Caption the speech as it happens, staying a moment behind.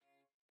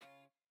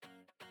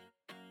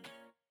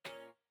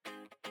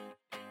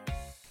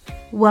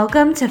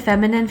Welcome to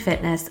Feminine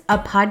Fitness, a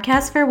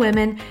podcast for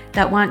women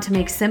that want to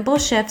make simple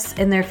shifts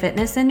in their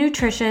fitness and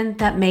nutrition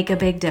that make a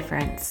big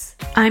difference.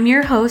 I'm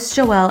your host,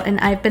 Joelle, and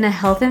I've been a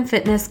health and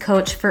fitness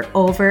coach for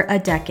over a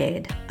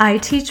decade. I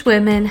teach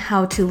women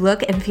how to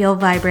look and feel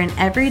vibrant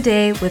every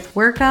day with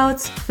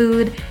workouts,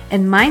 food,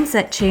 and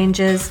mindset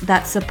changes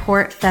that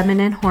support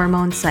feminine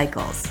hormone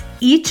cycles.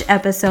 Each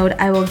episode,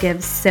 I will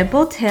give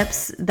simple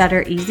tips that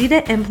are easy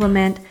to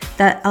implement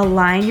that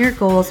align your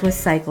goals with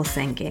cycle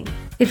syncing.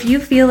 If you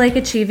feel like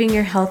achieving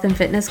your health and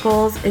fitness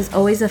goals is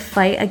always a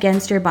fight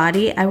against your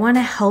body, I want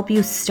to help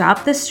you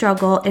stop the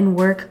struggle and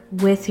work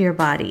with your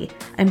body.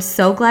 I'm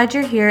so glad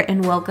you're here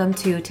and welcome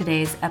to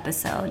today's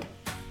episode.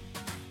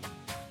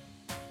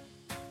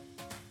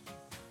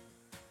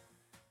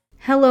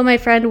 Hello, my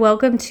friend.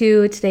 Welcome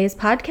to today's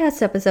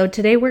podcast episode.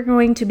 Today, we're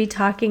going to be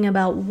talking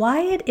about why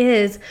it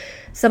is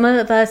some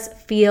of us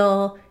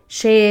feel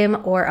shame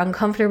or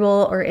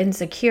uncomfortable or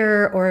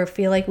insecure or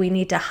feel like we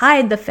need to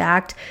hide the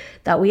fact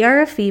that we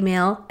are a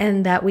female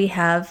and that we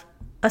have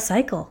a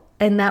cycle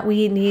and that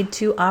we need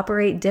to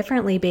operate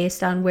differently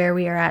based on where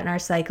we are at in our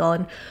cycle.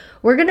 And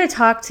we're going to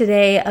talk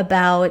today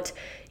about,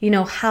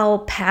 how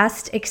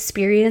past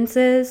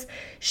experiences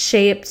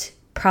shaped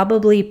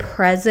probably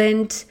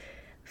present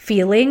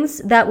feelings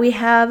that we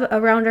have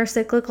around our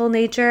cyclical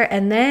nature,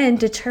 and then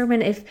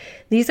determine if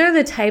these are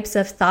the types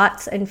of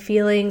thoughts and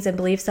feelings and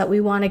beliefs that we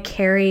want to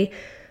carry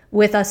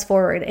with us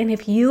forward. And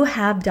if you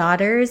have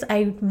daughters,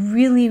 I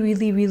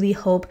really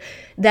hope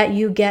that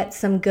you get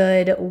some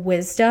good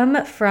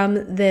wisdom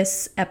from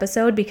this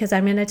episode, because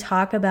I'm going to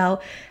talk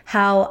about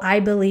how I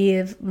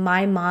believe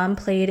my mom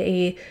played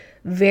a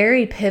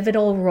very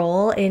pivotal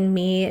role in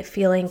me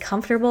feeling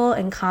comfortable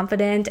and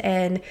confident,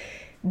 and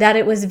that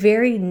it was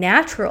very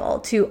natural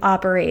to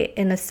operate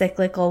in a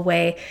cyclical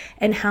way,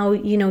 and how,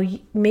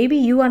 maybe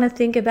you want to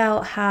think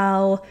about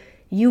how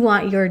you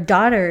want your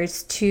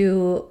daughters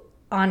to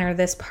honor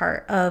this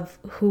part of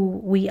who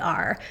we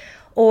are.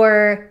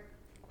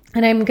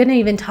 And I'm going to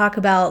even talk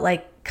about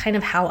kind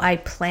of how I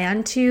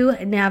plan to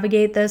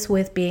navigate this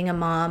with being a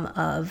mom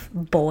of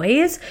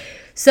boys.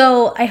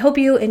 So I hope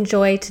you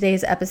enjoy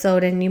today's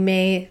episode, and you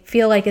may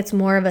feel like it's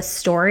more of a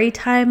story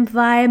time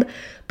vibe,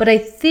 but I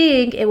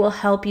think it will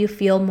help you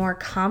feel more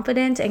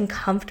confident and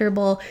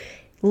comfortable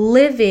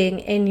living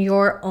in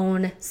your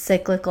own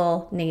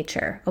cyclical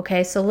nature.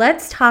 Okay, so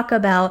let's talk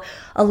about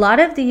a lot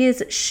of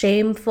these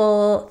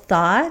shameful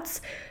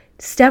thoughts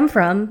stem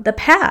from the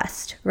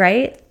past,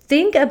 right?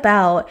 Think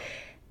about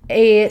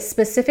a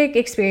specific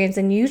experience,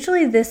 and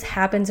usually this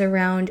happens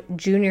around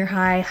junior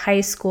high,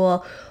 high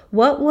school.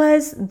 What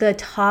was the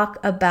talk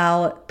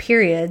about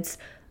periods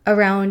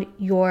around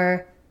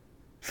your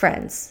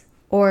friends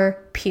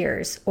or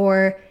peers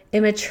or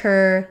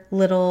immature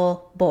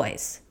little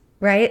boys,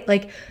 right?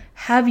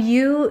 Do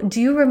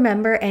you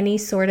remember any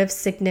sort of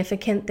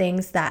significant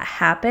things that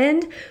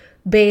happened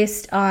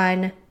based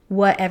on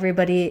what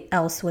everybody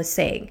else was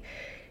saying?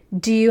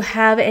 Do you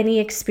have any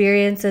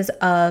experiences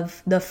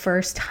of the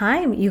first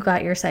time you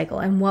got your cycle,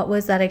 and what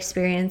was that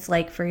experience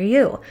like for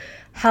you?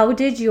 How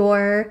did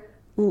your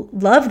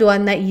loved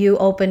one that you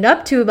opened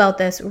up to about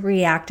this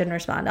react and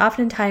respond?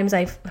 Oftentimes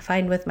I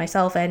find with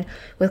myself and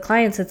with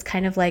clients, it's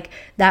kind of like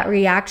that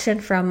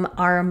reaction from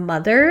our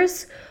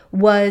mothers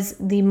was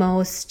the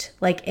most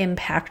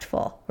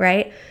impactful,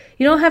 right?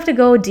 You don't have to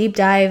go deep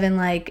dive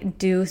and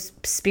do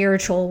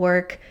spiritual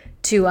work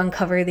to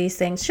uncover these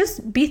things.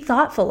 Just be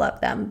thoughtful of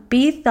them.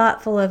 Be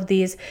thoughtful of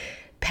these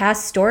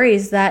past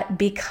stories that,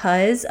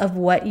 because of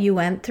what you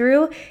went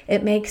through,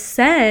 it makes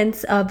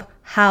sense of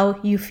how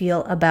you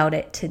feel about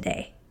it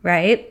today,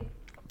 right?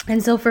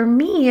 And so for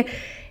me,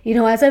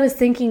 as I was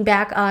thinking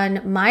back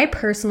on my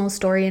personal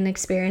story and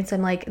experience,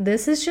 I'm like,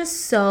 this is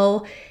just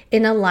so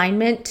in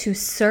alignment to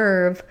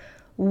serve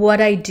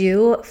what I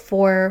do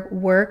for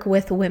work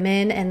with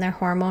women and their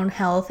hormone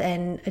health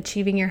and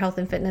achieving your health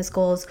and fitness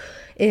goals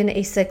in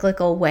a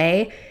cyclical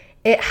way.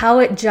 How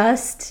it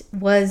just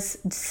was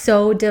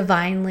so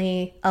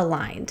divinely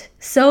aligned,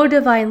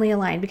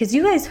 because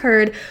you guys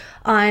heard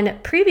on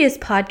previous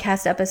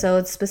podcast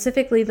episodes,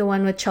 specifically the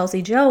one with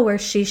Chelsea Joe, where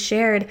she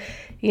shared,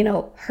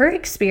 her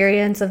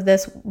experience of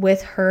this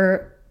with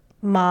her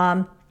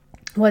mom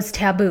was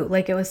taboo.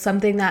 It was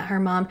something that her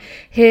mom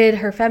hid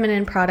her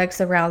feminine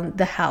products around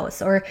the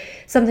house or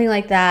something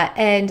like that.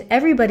 And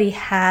everybody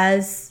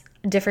has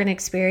different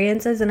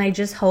experiences. And I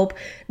just hope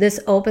this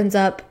opens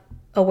up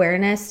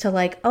awareness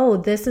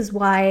to this is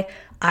why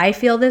I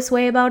feel this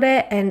way about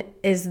it. And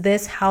is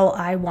this what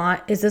I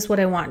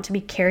want to be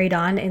carried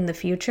on in the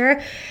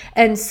future?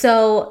 And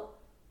so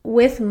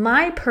with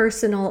my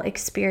personal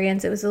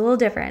experience, it was a little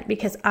different,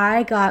 because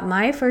I got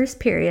my first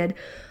period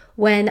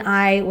when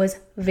I was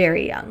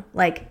very young,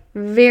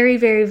 very,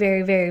 very,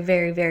 very, very,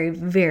 very, very,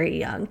 very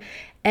young.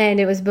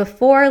 And it was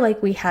before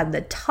like we had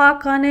the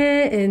talk on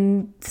it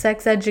in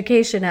sex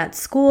education at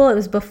school. It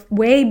was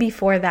way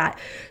before that.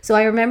 So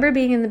I remember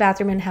being in the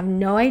bathroom and have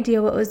no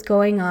idea what was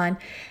going on.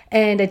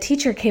 And a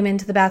teacher came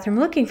into the bathroom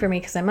looking for me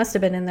because I must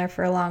have been in there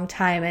for a long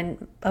time.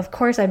 And of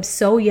course, I'm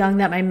so young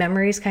that my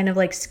memory is kind of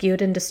like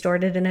skewed and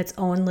distorted in its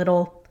own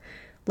little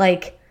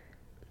like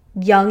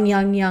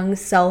young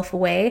self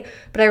way.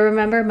 But I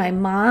remember my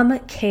mom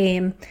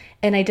came,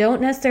 and I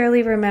don't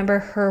necessarily remember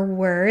her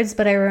words,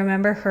 but I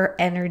remember her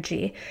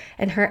energy.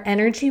 And her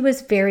energy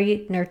was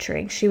very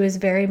nurturing. She was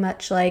very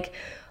much like,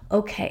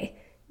 okay,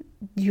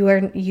 you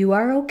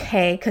are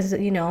okay. Because,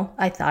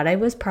 I thought I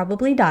was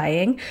probably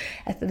dying.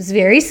 I was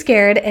very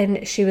scared.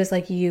 And she was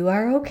like, you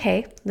are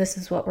okay. This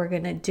is what we're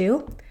going to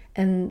do.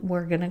 And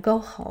we're going to go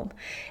home.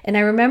 And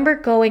I remember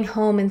going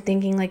home and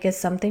thinking like, is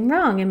something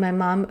wrong? And my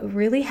mom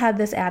really had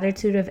this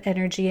attitude of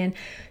energy. And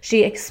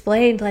she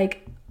explained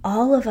like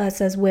all of us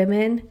as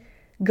women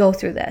go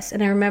through this.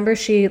 And I remember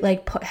she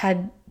like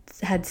had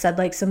said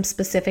like some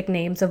specific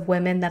names of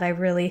women that I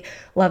really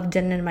loved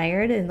and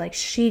admired. And like,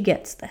 she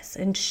gets this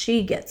and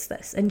she gets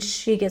this and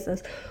she gets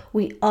this.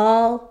 We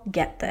all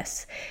get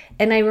this.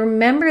 And I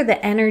remember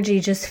the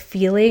energy just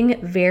feeling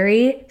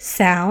very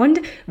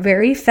sound,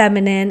 very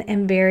feminine,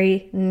 and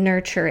very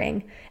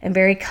nurturing and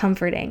very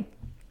comforting.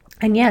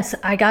 And yes,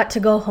 I got to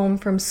go home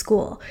from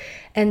school.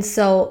 And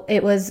so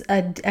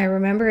I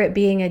remember it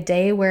being a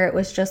day where it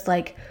was just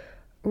like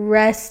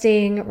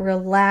resting,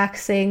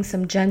 relaxing,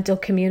 some gentle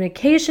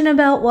communication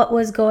about what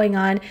was going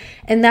on.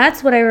 And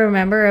that's what I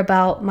remember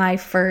about my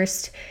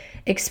first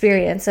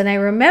experience. And I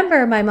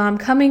remember my mom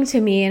coming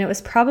to me, and it was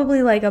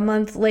probably like a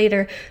month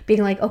later,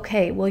 being like,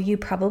 okay, well, you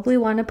probably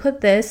want to put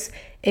this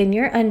in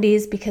your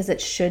undies because it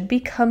should be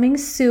coming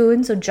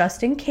soon. So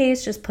just in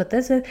case, just put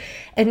this in.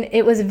 And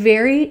it was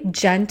very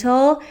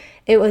gentle.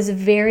 It was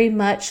very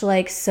much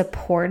like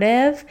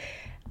supportive.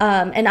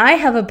 And I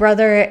have a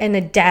brother and a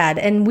dad,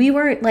 and we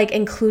weren't like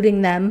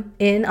including them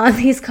in on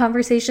these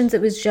conversations. It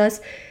was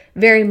just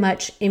very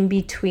much in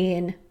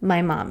between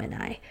my mom and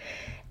I.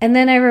 And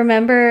then I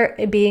remember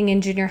being in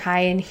junior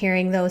high and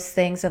hearing those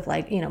things of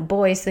like,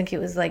 boys think it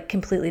was like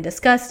completely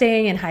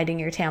disgusting and hiding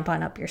your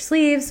tampon up your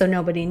sleeve so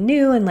nobody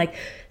knew, and like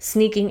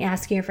sneaking,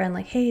 asking your friend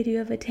like, hey, do you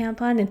have a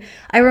tampon? And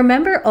I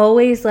remember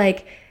always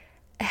like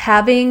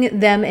having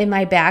them in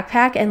my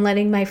backpack and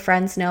letting my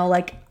friends know,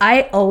 like,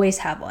 I always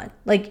have one.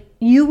 Like,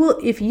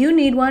 if you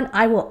need one,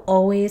 I will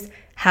always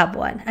have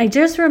one. I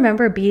just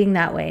remember being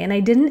that way. And I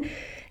didn't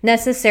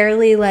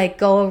necessarily like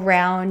go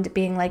around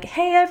being like,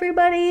 hey,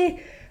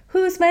 everybody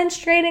who's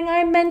menstruating,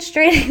 I'm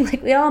menstruating.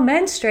 Like, we all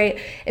menstruate.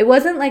 It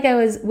wasn't like I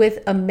was with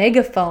a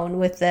megaphone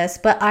with this,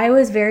 but I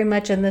was very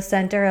much in the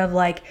center of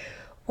like,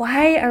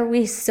 why are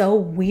we so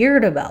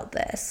weird about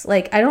this?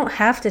 Like, I don't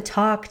have to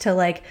talk to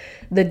like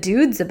the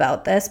dudes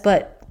about this,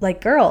 but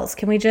like, girls,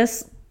 can we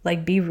just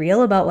like be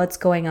real about what's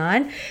going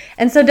on?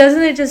 And so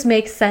doesn't it just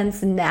make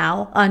sense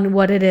now on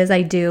what it is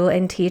I do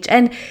and teach?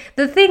 And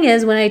the thing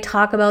is, when I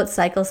talk about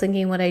cycle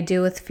syncing, what I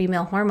do with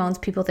female hormones,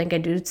 people think I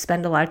do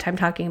spend a lot of time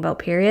talking about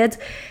periods.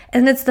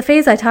 And it's the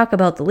phase I talk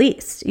about the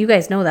least. You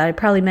guys know that. I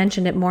probably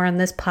mentioned it more on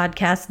this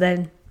podcast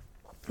than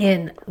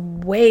in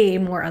way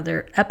more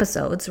other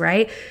episodes,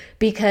 right?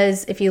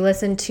 Because if you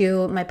listen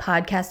to my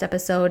podcast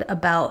episode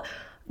about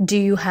do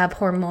you have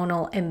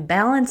hormonal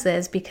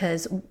imbalances,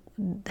 because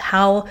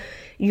how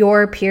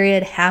your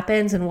period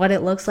happens and what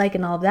it looks like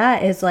and all of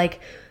that is like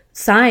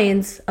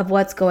signs of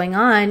what's going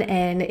on.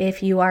 And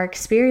if you are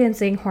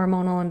experiencing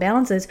hormonal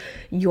imbalances,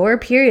 your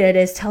period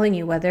is telling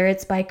you, whether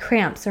it's by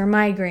cramps or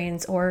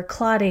migraines or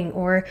clotting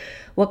or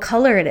what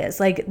color it is,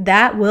 like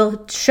that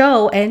will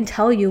show and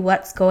tell you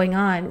what's going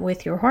on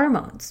with your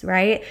hormones,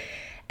 right?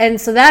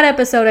 And so that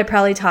episode, I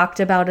probably talked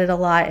about it a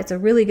lot. It's a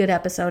really good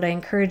episode. I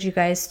encourage you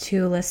guys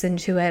to listen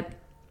to it.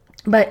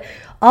 But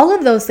all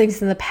of those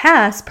things in the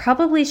past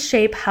probably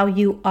shape how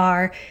you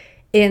are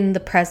in the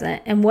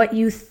present and what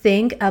you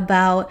think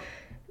about,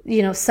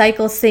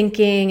 cycle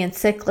syncing and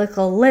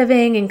cyclical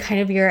living and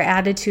kind of your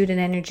attitude and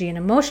energy and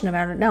emotion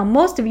about it. Now,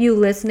 most of you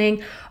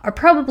listening are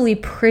probably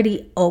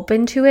pretty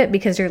open to it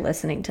because you're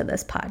listening to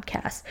this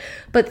podcast.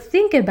 But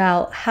think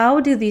about, how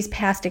do these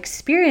past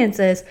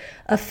experiences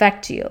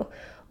affect you?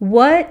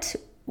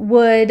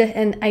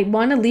 And I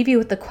want to leave you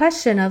with the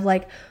question of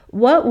like,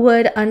 what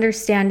would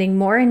understanding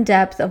more in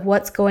depth of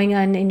what's going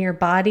on in your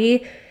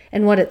body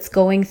and what it's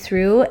going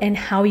through and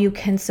how you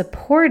can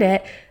support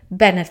it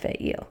benefit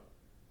you,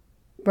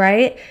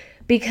 right?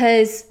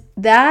 Because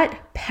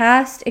that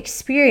past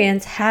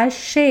experience has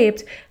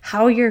shaped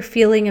how you're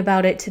feeling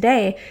about it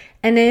today.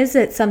 And is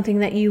it something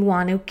that you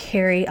want to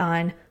carry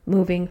on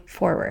moving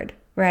forward,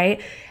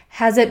 right?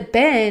 Has it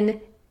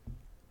been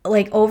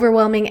like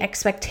overwhelming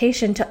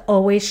expectation to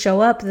always show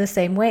up the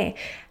same way?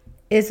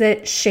 Is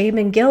it shame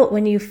and guilt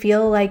when you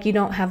feel like you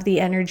don't have the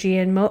energy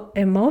and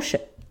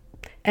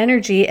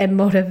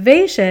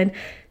motivation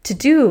to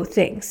do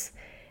things?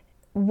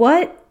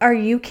 What are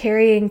you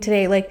carrying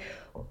today? Like,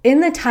 in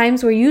the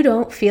times where you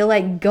don't feel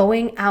like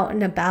going out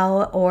and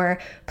about or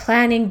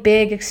planning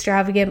big,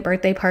 extravagant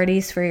birthday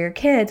parties for your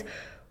kids,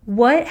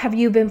 what have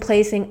you been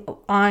placing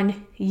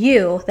on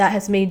you that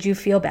has made you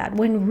feel bad?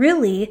 When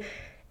really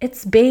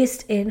it's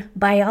based in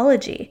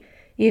biology.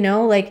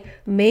 Like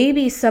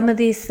maybe some of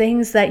these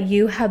things that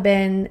you have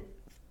been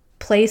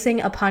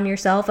placing upon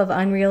yourself of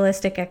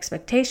unrealistic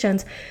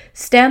expectations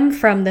stem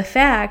from the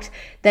fact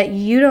that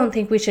you don't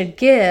think we should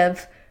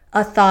give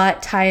a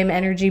thought, time,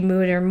 energy,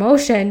 mood, or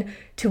emotion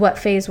to what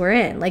phase we're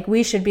in. Like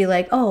we should be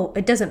like, oh,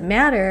 it doesn't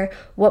matter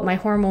what my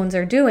hormones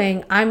are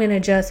doing. I'm going to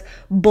just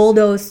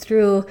bulldoze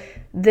through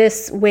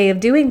this way of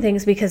doing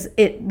things because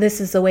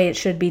this is the way it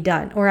should be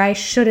done, or I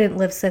shouldn't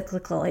live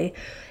cyclically.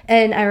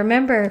 And I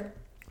remember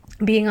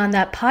being on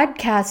that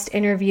podcast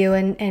interview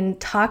and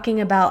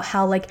talking about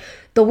how like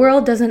the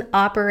world doesn't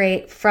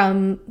operate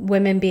from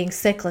women being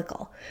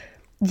cyclical.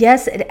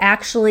 Yes, it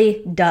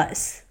actually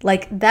does.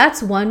 Like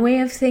that's one way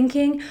of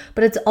thinking,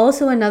 but it's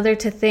also another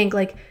to think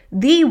like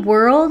the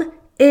world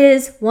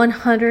is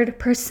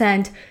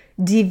 100%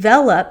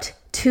 developed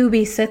to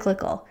be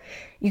cyclical.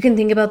 You can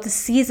think about the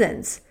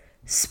seasons: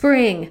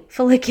 spring,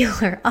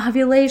 follicular,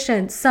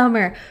 ovulation,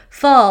 summer,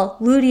 fall,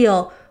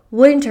 luteal,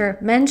 winter,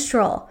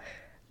 menstrual.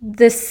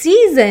 The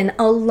season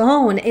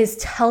alone is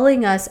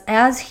telling us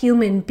as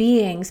human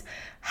beings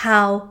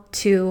how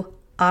to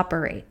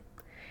operate.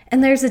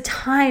 And there's a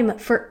time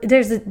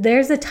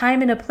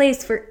and a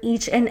place for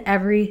each and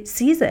every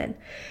season.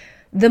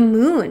 The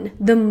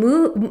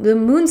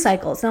moon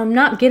cycles. Now I'm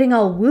not getting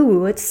all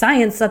woo-woo. It's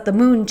science that the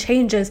moon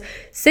changes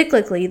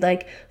cyclically,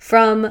 like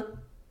from,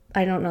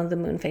 I don't know the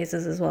moon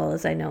phases as well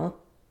as I know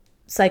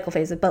cycle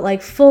phases, but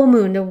like full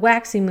moon to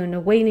waxing moon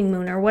to waning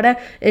moon or whatever,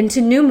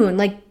 into new moon.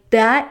 Like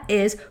that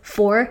is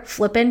 4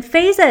 flippin'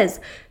 phases,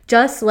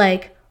 just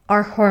like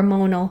our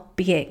hormonal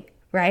being,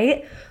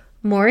 right?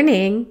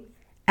 Morning,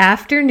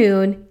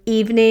 afternoon,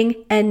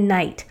 evening, and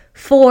night.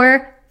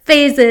 4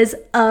 phases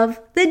of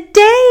the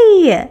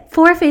day.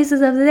 4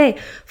 phases of the day.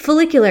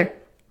 Follicular,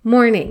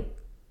 morning.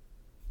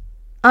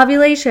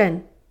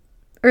 Ovulation,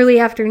 early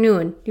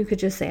afternoon. You could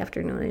just say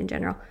afternoon in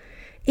general.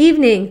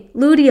 Evening,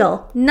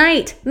 luteal,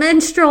 night,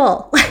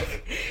 menstrual.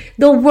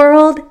 The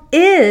world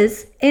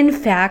is, in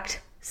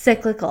fact,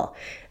 cyclical.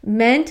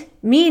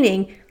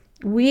 Meaning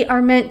we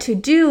are meant to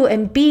do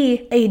and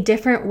be a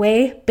different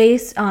way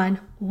based on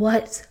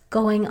what's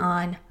going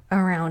on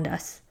around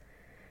us.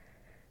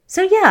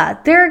 So yeah,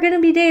 there are going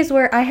to be days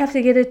where I have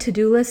to get a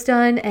to-do list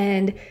done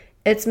and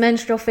it's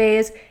menstrual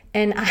phase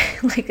and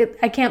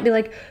I can't be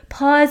like,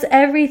 pause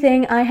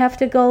everything, I have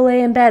to go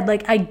lay in bed.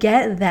 Like I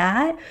get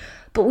that,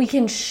 but we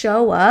can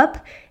show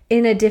up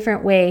in a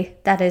different way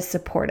that is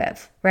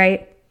supportive,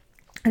 right?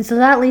 And so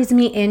that leads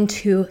me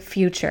into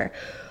future.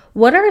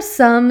 What are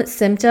some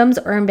symptoms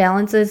or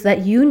imbalances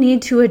that you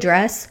need to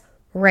address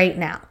right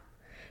now?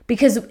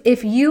 Because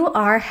if you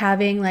are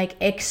having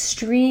like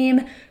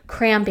extreme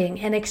cramping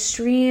and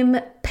extreme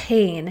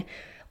pain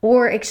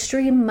or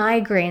extreme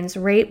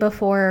migraines right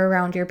before or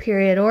around your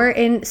period or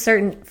in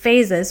certain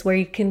phases where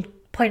you can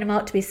point them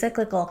out to be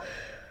cyclical,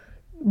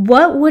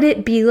 what would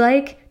it be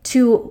like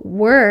to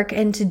work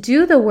and to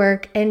do the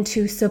work and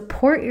to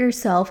support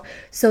yourself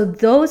so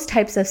those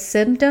types of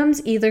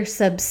symptoms either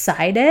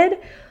subsided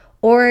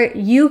or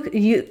you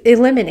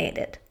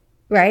eliminated,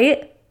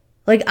 right?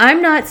 Like,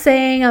 I'm not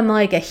saying I'm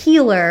like a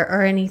healer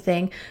or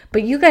anything,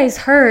 but you guys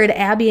heard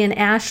Abby and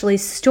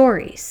Ashley's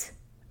stories,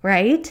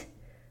 right?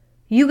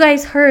 You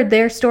guys heard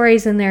their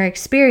stories and their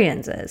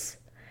experiences.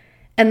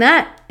 And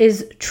that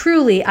is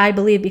truly, I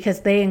believe,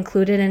 because they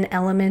included an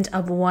element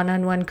of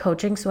one-on-one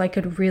coaching, so I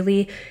could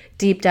really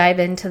deep dive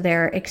into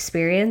their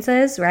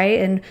experiences, right?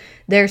 And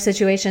their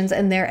situations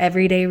and their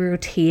everyday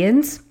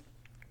routines,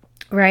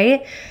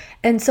 right?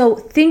 And so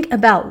think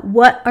about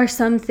what are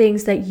some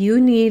things that you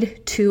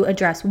need to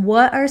address.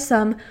 What are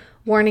some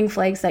warning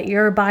flags that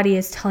your body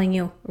is telling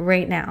you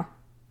right now?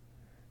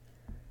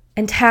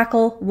 And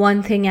tackle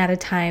one thing at a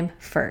time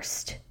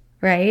first,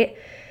 right?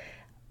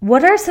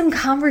 What are some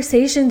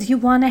conversations you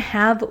want to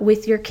have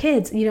with your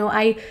kids? You know,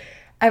 I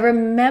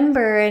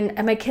remember,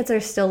 and my kids are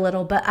still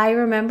little, but I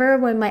remember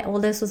when my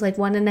oldest was like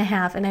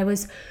 1.5, and I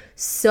was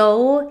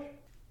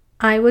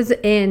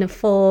in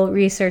full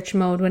research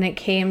mode when it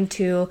came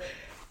to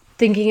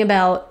thinking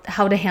about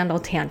how to handle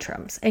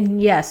tantrums.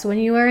 And yes, when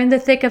you are in the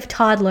thick of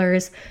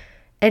toddlers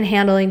and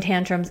handling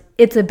tantrums,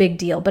 it's a big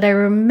deal. But I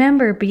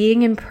remember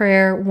being in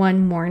prayer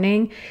one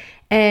morning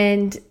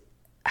and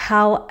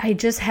how I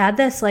just had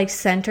this like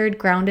centered,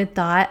 grounded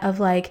thought of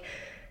like,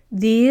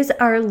 these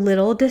are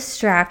little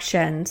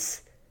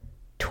distractions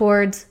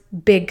towards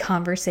big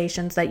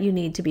conversations that you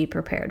need to be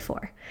prepared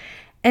for.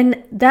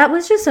 And that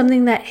was just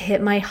something that hit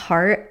my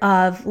heart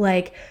of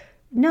like,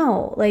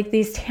 no, like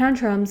these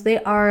tantrums, they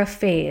are a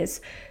phase.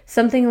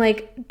 Something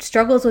like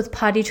struggles with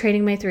potty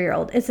training my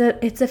 3-year-old.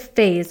 It's a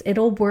phase.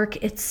 It'll work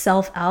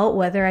itself out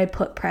whether I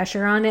put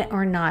pressure on it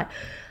or not.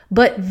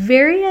 But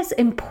various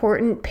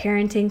important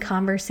parenting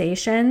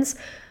conversations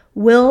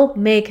will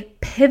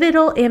make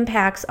pivotal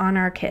impacts on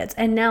our kids.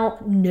 And now,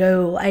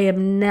 no, I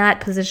am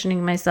not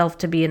positioning myself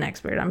to be an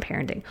expert on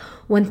parenting.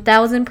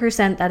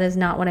 1000%, that is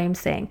not what I'm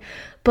saying.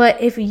 But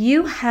if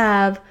you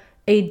have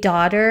a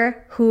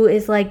daughter who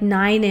is like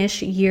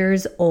 9-ish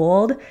years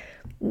old,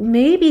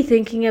 maybe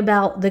thinking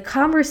about the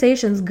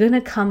conversation's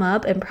gonna come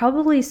up, and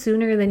probably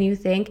sooner than you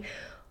think.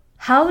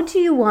 How do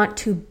you want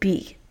to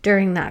be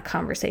during that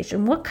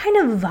conversation? What kind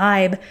of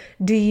vibe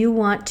do you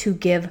want to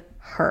give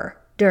her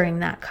during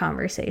that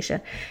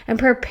conversation? And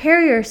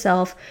prepare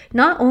yourself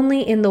not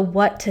only in the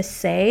what to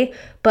say,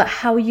 but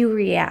how you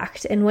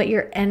react and what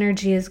your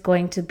energy is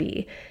going to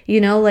be.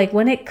 Like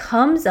when it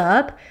comes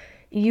up,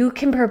 you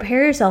can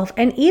prepare yourself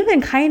and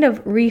even kind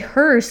of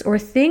rehearse or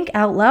think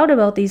out loud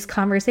about these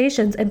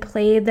conversations and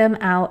play them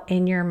out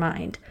in your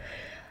mind.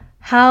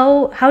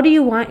 How do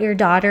you want your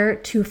daughter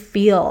to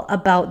feel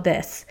about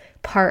this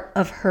part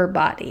of her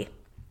body?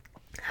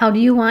 How do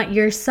you want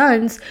your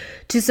sons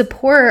to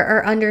support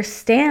or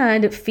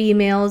understand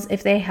females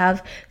if they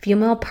have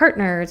female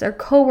partners or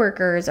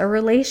coworkers or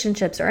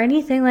relationships or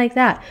anything like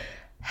that?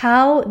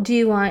 How do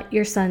you want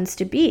your sons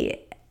to be?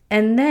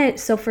 And then,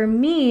 so for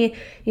me,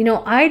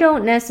 I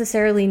don't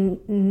necessarily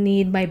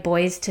need my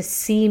boys to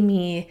see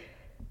me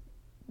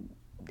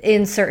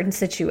in certain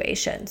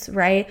situations,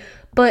 right?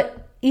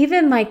 But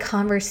even my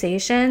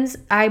conversations,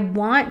 I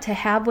want to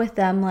have with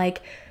them,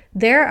 like,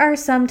 there are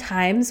some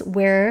times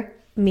where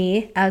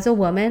me as a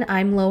woman,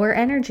 I'm lower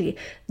energy.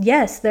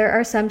 Yes, there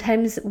are some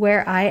times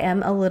where I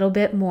am a little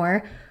bit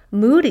more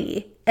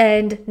moody.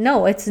 And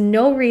no, it's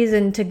no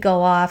reason to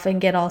go off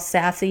and get all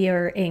sassy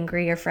or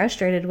angry or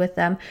frustrated with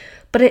them.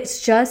 But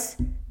it's just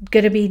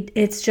gonna be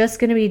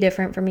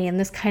different for me. And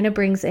this kind of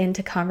brings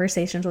into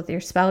conversations with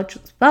your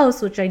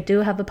spouse, which I do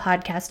have a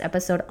podcast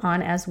episode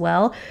on as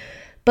well.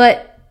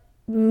 But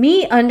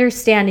me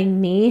understanding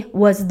me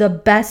was the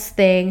best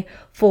thing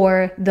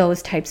for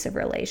those types of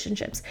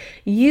relationships.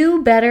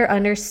 You better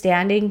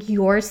understanding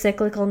your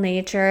cyclical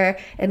nature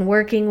and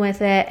working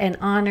with it and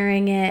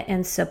honoring it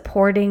and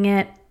supporting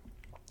it.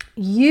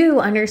 You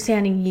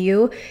understanding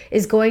you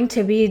is going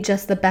to be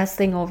just the best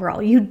thing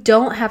overall. You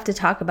don't have to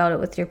talk about it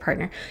with your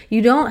partner.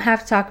 You don't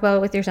have to talk about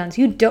it with your sons.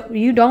 You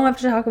don't have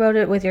to talk about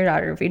it with your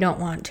daughter if you don't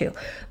want to.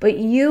 But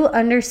you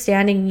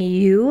understanding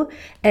you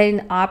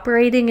and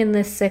operating in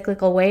this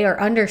cyclical way, or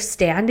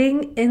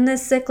understanding in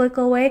this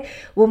cyclical way,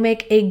 will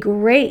make a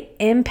great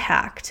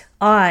impact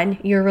on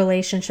your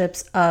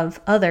relationships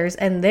of others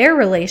and their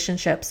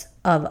relationships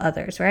of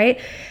others, right?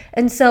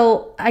 And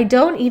so I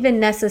don't even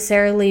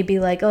necessarily be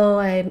like, oh,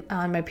 I'm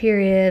on my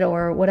period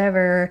or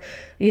whatever.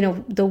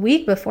 The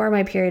week before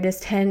my period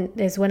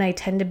is when I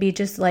tend to be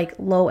just like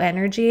low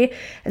energy.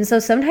 And so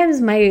sometimes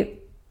my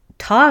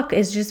talk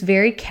is just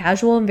very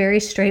casual and very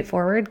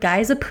straightforward.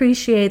 Guys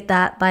appreciate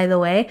that, by the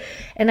way.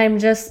 And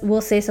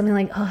we'll say something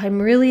like, oh, I'm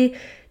really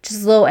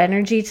just low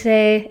energy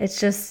today.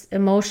 It's just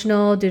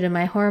emotional due to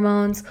my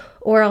hormones.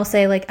 Or I'll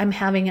say like, I'm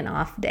having an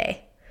off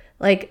day.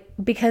 Like,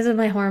 because of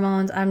my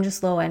hormones, I'm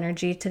just low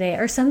energy today,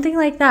 or something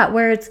like that,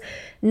 where it's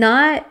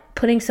not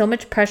putting so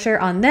much pressure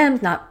on them,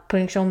 not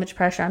putting so much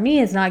pressure on me.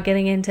 It's not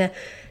getting into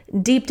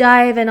deep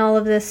dive and all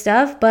of this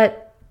stuff,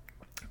 but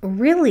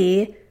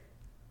really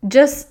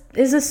just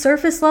is a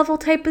surface level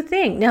type of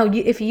thing. Now,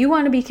 if you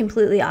want to be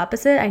completely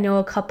opposite, I know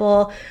a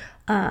couple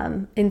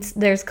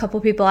there's a couple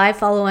people I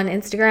follow on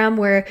Instagram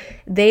where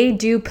they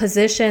do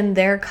position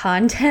their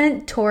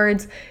content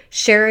towards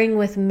sharing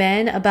with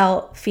men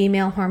about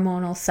female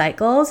hormonal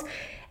cycles.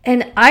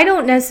 And I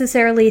don't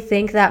necessarily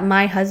think that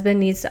my husband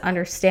needs to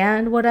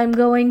understand what I'm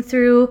going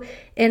through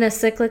in a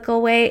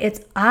cyclical way.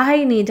 It's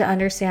I need to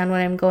understand what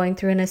I'm going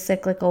through in a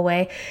cyclical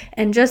way.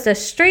 And just a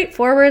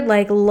straightforward,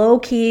 like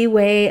low-key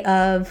way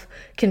of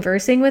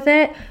conversing with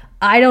it.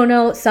 I don't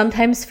know,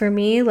 sometimes for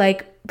me,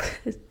 like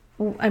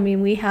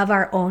we have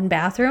our own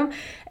bathroom,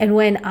 and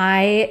when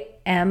I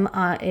am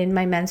in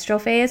my menstrual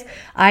phase,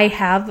 I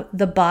have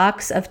the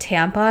box of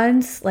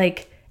tampons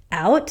like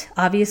out.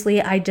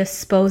 Obviously, I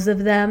dispose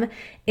of them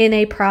in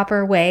a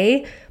proper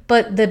way,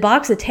 but the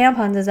box of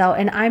tampons is out,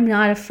 and I'm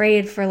not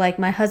afraid for like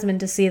my husband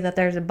to see that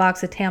there's a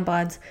box of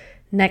tampons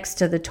next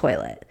to the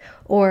toilet.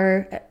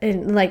 Or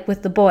like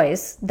with the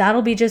boys,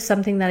 that'll be just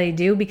something that I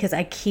do because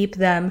I keep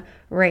them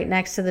right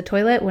next to the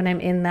toilet when I'm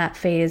in that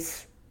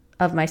phase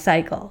of my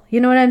cycle. You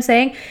know what I'm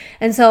saying?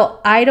 And so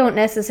I don't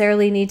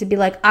necessarily need to be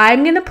like,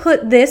 I'm going to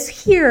put this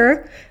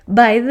here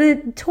by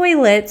the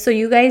toilet so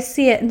you guys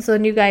see it and so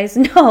you guys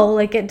know.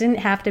 Like, it didn't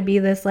have to be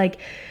this like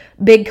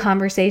big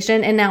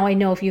conversation. And now I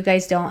know if you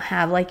guys don't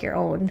have like your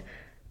own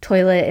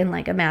toilet in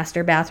like a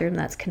master bathroom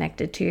that's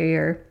connected to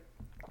your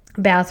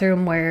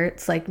bathroom, where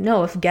it's like,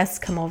 no, if guests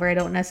come over, I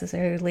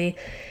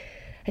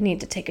need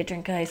to take a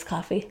drink of iced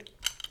coffee.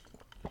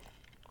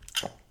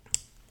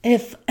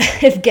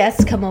 If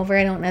guests come over,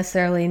 I don't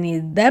necessarily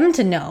need them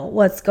to know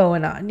what's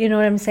going on. You know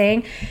what I'm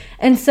saying?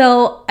 And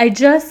so I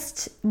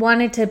just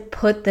wanted to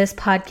put this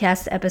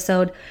podcast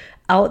episode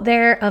out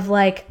there of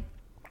like,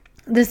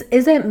 this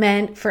isn't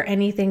meant for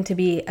anything to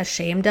be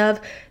ashamed of.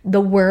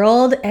 The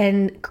world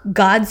and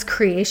God's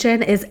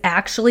creation is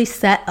actually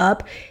set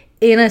up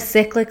in a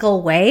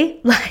cyclical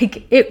way.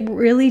 Like it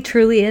really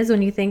truly is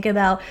when you think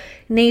about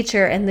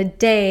nature and the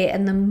day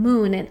and the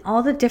moon and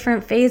all the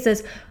different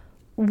phases.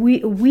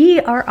 We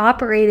are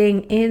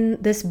operating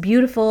in this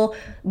beautiful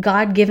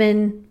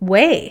God-given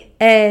way.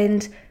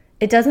 And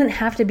it doesn't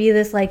have to be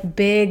this like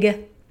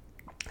big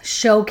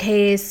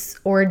showcase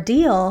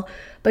ordeal,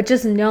 but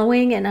just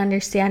knowing and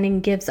understanding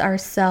gives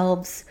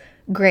ourselves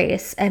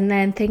grace. And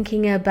then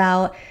thinking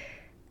about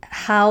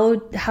how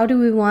do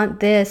we want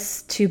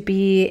this to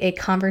be a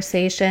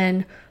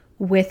conversation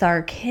with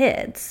our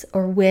kids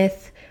or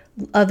with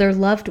other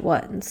loved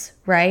ones,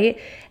 right?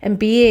 And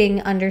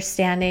being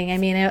understanding. I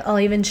mean, I'll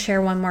even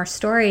share one more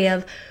story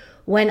of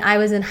when I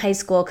was in high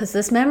school, because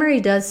this memory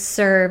does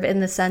serve in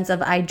the sense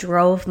of I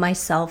drove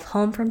myself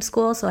home from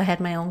school, so I had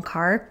my own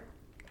car.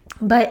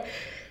 But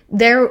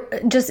there,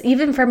 just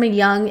even from a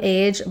young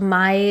age,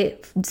 my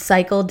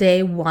cycle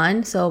day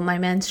one, so my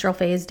menstrual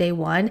phase day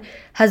one,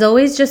 has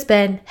always just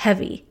been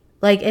heavy.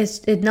 Like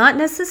it's not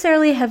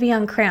necessarily heavy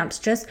on cramps,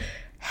 just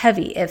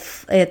heavy.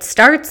 If it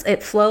starts,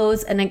 it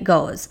flows, and it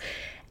goes.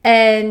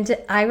 And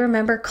I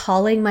remember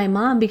calling my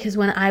mom because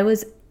when I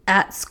was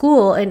at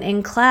school and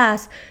in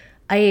class,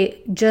 I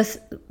just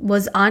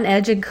was on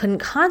edge and couldn't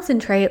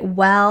concentrate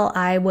while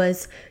I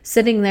was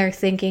sitting there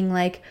thinking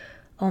like,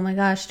 oh my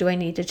gosh, do I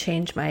need to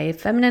change my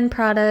feminine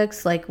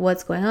products? Like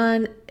what's going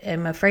on?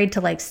 I'm afraid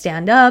to like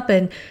stand up,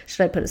 and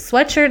should I put a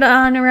sweatshirt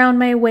on around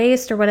my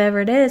waist or whatever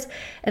it is?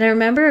 And I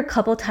remember a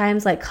couple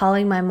times like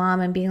calling my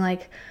mom and being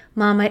like,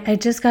 Mom, I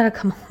just got to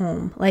come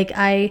home. Like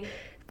I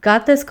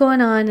got this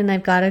going on and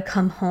I've got to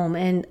come home.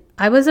 And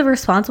I was a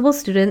responsible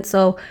student,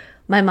 so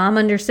my mom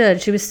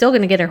understood. She was still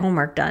going to get her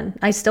homework done.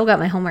 I still got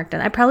my homework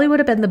done. I probably would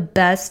have been the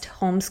best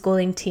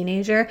homeschooling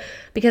teenager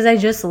because I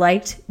just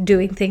liked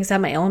doing things at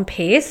my own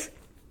pace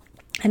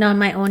and on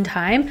my own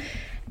time.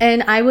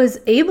 And I was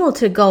able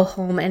to go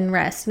home and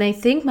rest. And I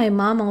think my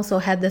mom also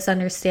had this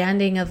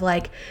understanding of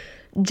like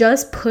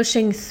just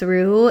pushing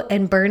through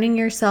and burning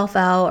yourself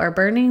out or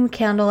burning the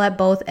candle at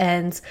both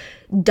ends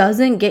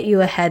doesn't get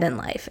you ahead in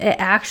life. It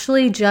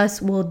actually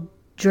just will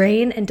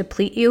drain and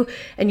deplete you,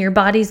 and your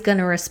body's going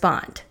to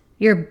respond.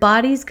 Your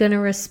body's going to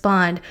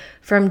respond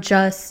from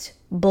just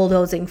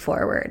bulldozing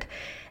forward.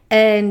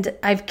 And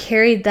I've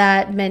carried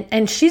that,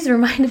 and she's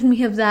reminded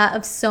me of that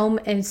of so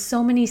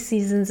many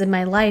seasons in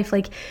my life,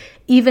 like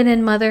even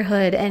in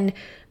motherhood and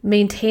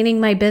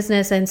maintaining my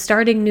business and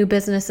starting new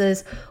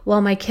businesses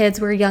while my kids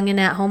were young and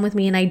at home with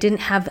me and I didn't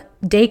have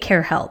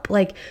daycare help.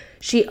 Like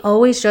she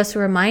always just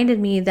reminded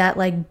me that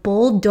like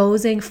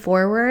bulldozing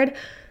forward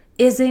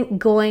isn't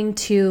going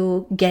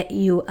to get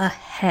you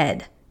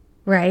ahead,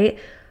 right?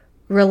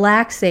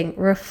 Relaxing,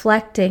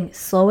 reflecting,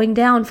 slowing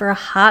down for a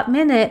hot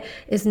minute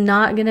is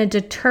not going to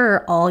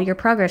deter all your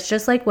progress.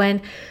 Just like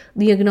when,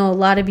 a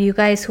lot of you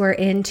guys who are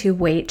into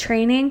weight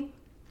training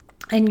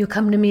and you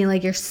come to me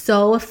like you're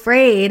so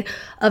afraid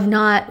of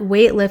not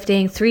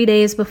weightlifting 3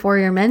 days before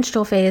your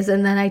menstrual phase.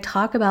 And then I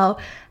talk about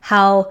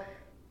how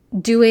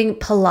doing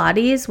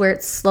Pilates, where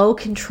it's slow,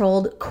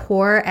 controlled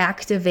core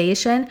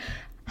activation,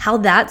 how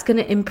that's going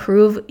to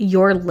improve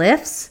your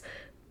lifts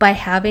by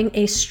having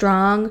a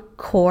strong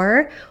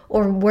core,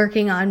 or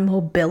working on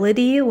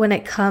mobility when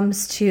it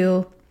comes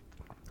to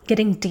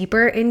getting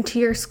deeper into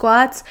your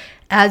squats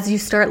as you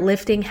start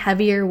lifting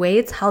heavier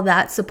weights, how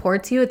that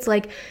supports you. It's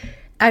like,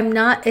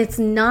 it's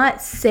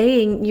not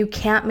saying you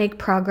can't make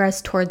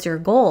progress towards your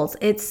goals.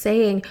 It's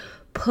saying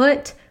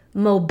put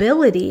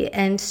mobility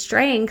and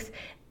strength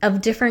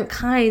of different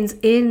kinds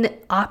in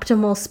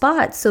optimal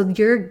spots so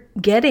you're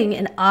getting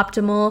an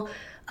optimal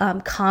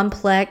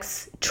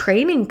complex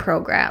training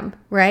program,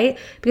 right?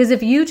 Because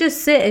if you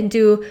just sit and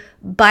do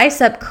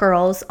bicep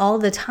curls all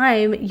the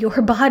time,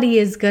 your body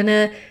is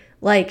gonna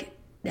like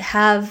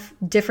have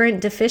different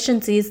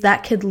deficiencies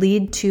that could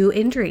lead to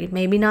injury.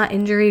 Maybe not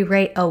injury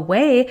right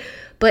away,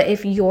 but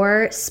if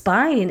your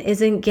spine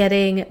isn't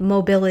getting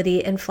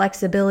mobility and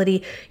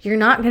flexibility, you're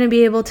not going to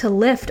be able to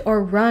lift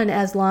or run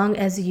as long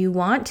as you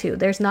want to.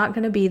 There's not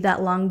going to be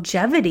that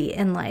longevity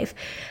in life.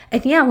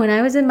 And yeah, when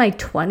I was in my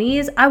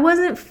 20s, I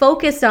wasn't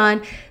focused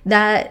on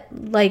that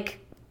like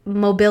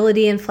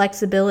mobility and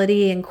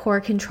flexibility and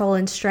core control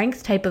and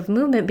strength type of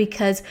movement,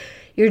 because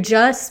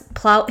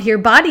your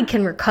body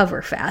can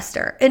recover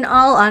faster. In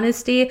all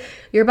honesty,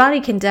 your body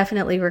can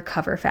definitely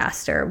recover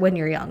faster when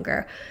you're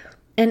younger.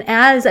 And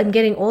as I'm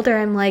getting older,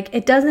 I'm like,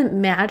 it doesn't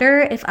matter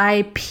if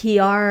I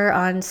PR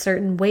on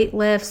certain weight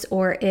lifts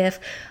or if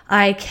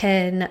I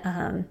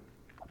can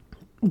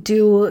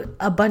do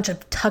a bunch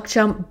of tuck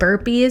jump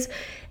burpees.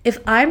 If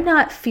I'm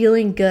not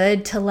feeling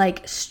good to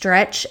like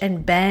stretch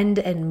and bend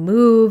and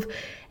move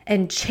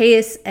and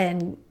chase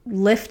and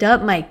lift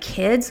up my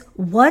kids,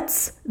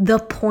 what's the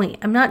point?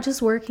 I'm not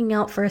just working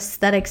out for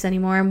aesthetics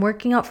anymore. I'm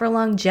working out for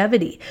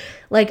longevity.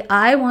 Like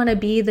I want to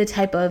be the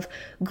type of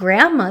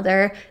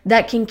grandmother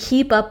that can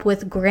keep up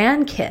with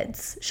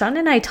grandkids. Sean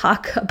and I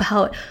talk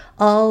about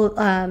all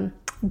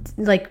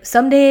like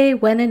someday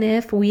when and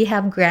if we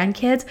have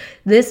grandkids,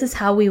 this is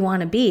how we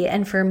want to be.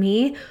 And for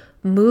me,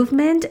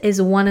 movement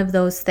is one of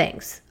those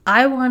things.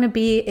 I want to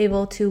be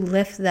able to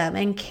lift them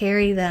and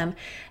carry them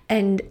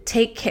and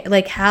take care,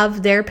 like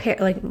have their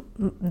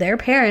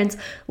parents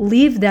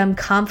leave them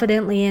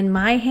confidently in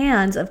my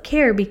hands of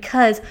care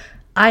because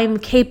I'm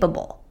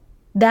capable.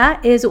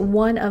 That is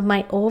one of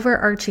my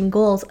overarching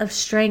goals of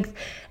strength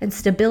and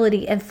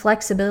stability and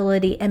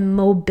flexibility and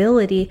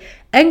mobility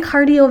and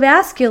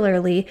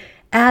cardiovascularly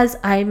as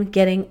I'm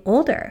getting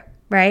older,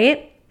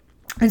 right?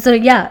 And so,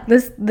 yeah,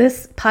 this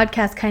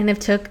podcast kind of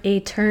took a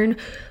turn,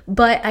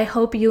 but I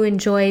hope you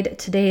enjoyed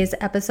today's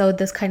episode,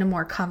 this kind of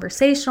more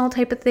conversational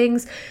type of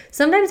things.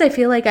 Sometimes I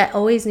feel like I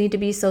always need to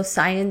be so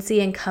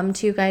sciencey and come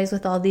to you guys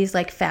with all these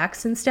like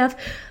facts and stuff.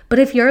 But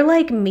if you're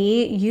like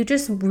me, you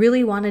just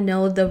really want to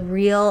know the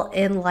real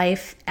in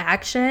life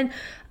action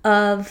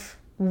of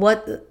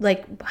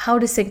how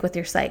to sync with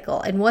your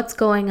cycle and what's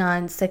going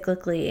on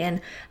cyclically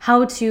and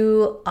how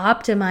to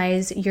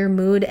optimize your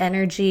mood,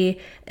 energy,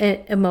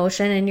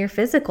 emotion, and your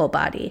physical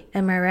body.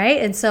 Am I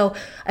right? And so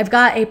I've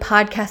got a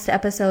podcast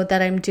episode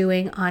that I'm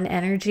doing on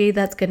energy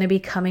that's going to be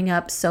coming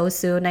up so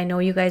soon. I know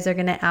you guys are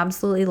going to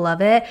absolutely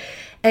love it.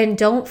 And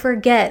don't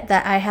forget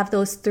that I have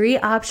those 3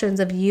 options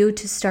of you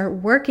to start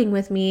working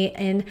with me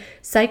in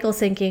cycle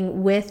syncing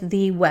with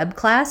the web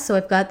class. So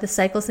I've got the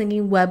cycle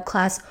syncing web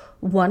class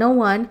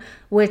 101,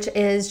 which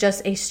is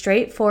just a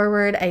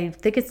straightforward, I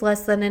think it's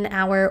less than an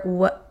hour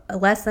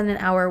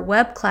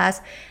web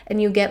class,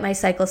 and you get my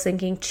cycle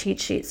syncing cheat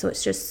sheet. So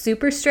it's just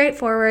super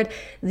straightforward.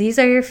 These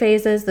are your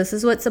phases. This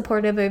is what's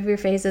supportive of your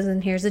phases,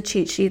 and here's a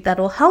cheat sheet that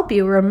will help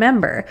you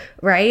remember,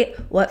 right,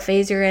 what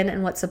phase you're in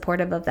and what's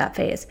supportive of that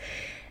phase.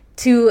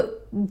 To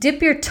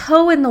dip your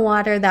toe in the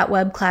water, that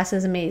web class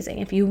is amazing.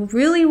 If you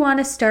really want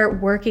to start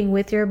working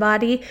with your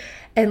body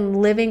and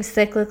living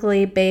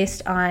cyclically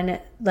based on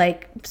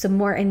like some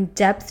more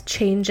in-depth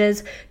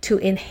changes to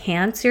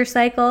enhance your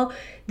cycle,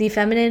 the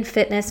Feminine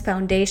Fitness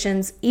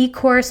Foundations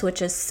e-course,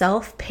 which is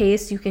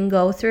self-paced, you can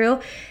go through.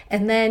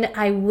 And then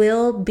I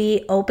will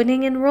be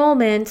opening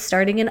enrollment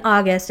starting in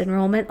August.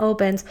 Enrollment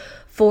opens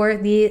for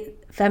the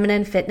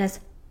Feminine Fitness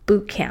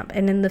Bootcamp.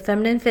 And in the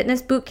Feminine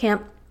Fitness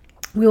Bootcamp,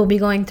 we will be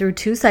going through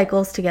 2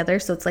 cycles together.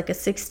 So it's like a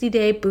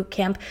 60-day boot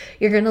camp.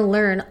 You're going to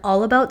learn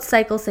all about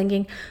cycle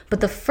syncing.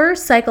 But the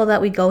first cycle that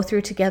we go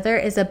through together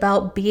is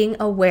about being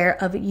aware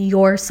of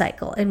your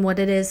cycle and what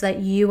it is that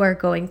you are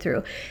going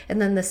through. And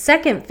then the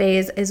second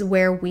phase is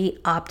where we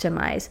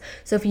optimize.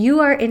 So if you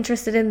are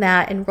interested in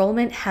that,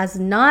 enrollment has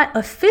not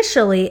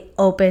officially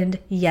opened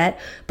yet.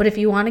 But if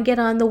you want to get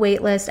on the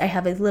wait list, I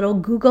have a little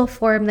Google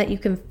form that you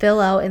can fill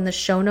out in the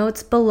show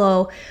notes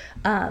below.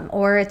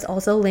 Or it's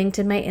also linked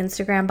in my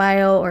Instagram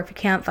bio, or if you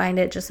can't find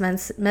it, just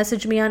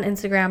message me on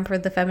Instagram for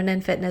the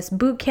Feminine Fitness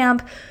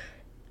Bootcamp.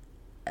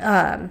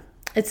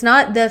 It's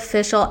not the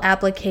official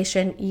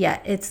application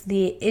yet. It's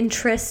the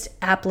interest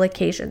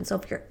application. So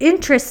if you're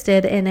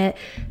interested in it,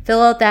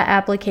 fill out that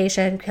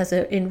application because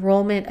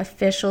enrollment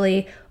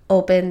officially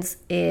opens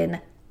in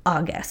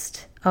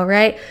August. All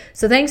right.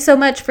 So thanks so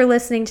much for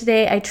listening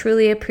today. I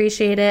truly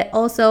appreciate it.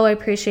 Also, I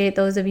appreciate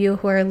those of you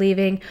who are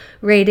leaving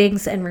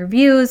ratings and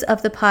reviews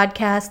of the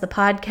podcast. The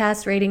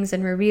podcast ratings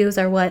and reviews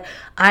are what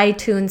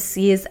iTunes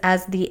sees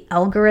as the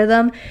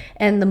algorithm.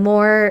 And the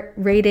more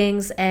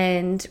ratings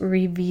and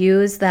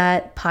reviews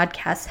that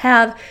podcasts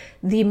have,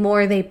 the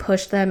more they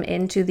push them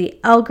into the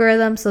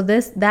algorithm. So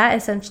that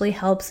essentially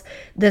helps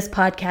this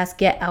podcast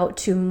get out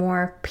to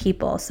more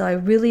people. So I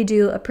really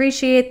do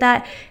appreciate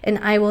that, and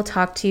I will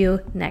talk to you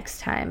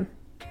next time.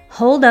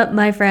 Hold up,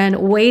 my friend.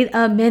 Wait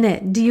a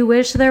minute. Do you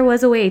wish there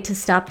was a way to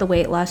stop the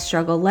weight loss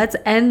struggle? Let's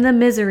end the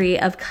misery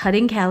of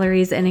cutting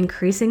calories and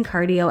increasing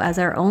cardio as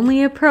our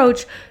only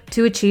approach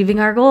to achieving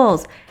our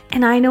goals.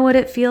 And I know what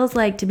it feels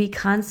like to be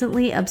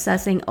constantly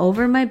obsessing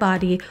over my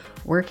body,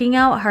 working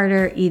out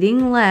harder,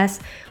 eating less,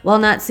 while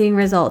not seeing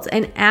results,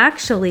 and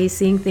actually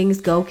seeing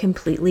things go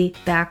completely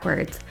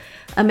backwards.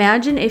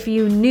 Imagine if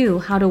you knew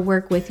how to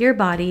work with your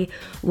body.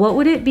 What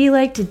would it be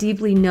like to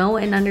deeply know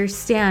and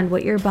understand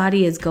what your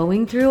body is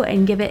going through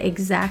and give it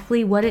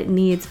exactly what it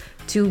needs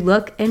to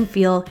look and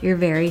feel your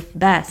very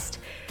best?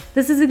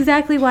 This is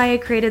exactly why I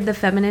created the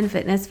Feminine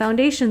Fitness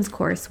Foundations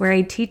course, where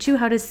I teach you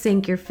how to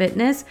sync your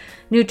fitness,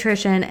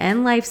 nutrition,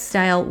 and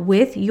lifestyle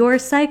with your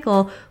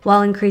cycle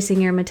while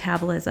increasing your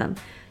metabolism.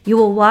 You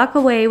will walk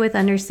away with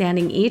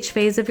understanding each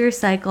phase of your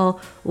cycle,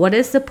 what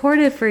is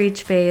supportive for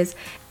each phase,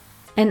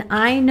 and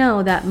I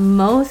know that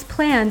most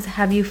plans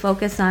have you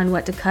focus on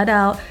what to cut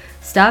out,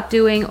 stop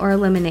doing, or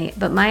eliminate,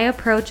 but my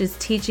approach is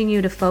teaching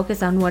you to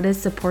focus on what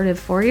is supportive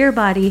for your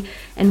body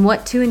and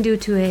what to do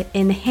to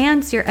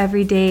enhance your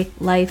everyday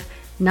life,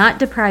 not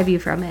deprive you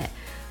from it.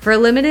 For a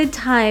limited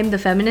time, the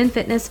Feminine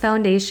Fitness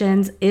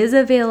Foundations is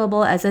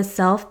available as a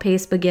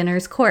self-paced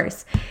beginner's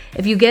course.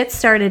 If you get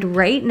started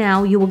right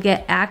now, you will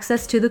get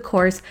access to the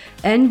course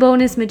and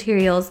bonus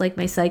materials like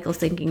my cycle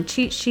syncing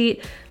cheat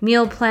sheet,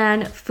 meal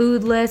plan,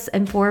 food list,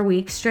 and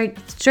 4-week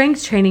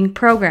strength training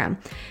program.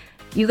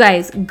 You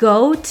guys,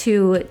 go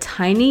to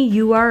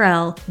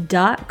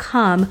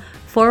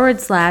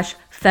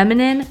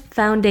tinyurl.com/feminine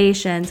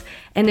foundations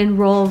and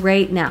enroll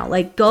right now.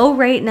 Like, go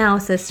right now,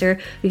 sister,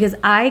 because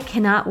I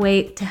cannot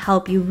wait to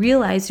help you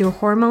realize your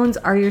hormones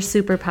are your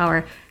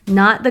superpower,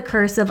 not the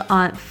curse of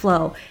Aunt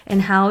Flo,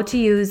 and how to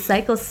use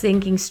cycle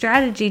syncing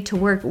strategy to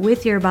work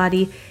with your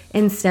body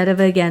instead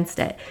of against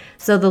it.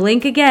 So the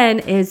link again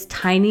is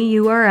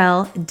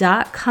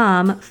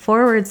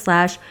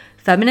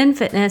tinyurl.com/feminine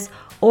fitness,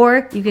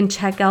 or you can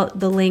check out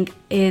the link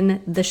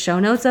in the show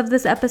notes of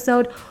this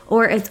episode,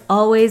 or it's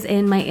always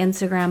in my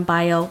Instagram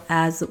bio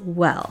as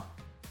well.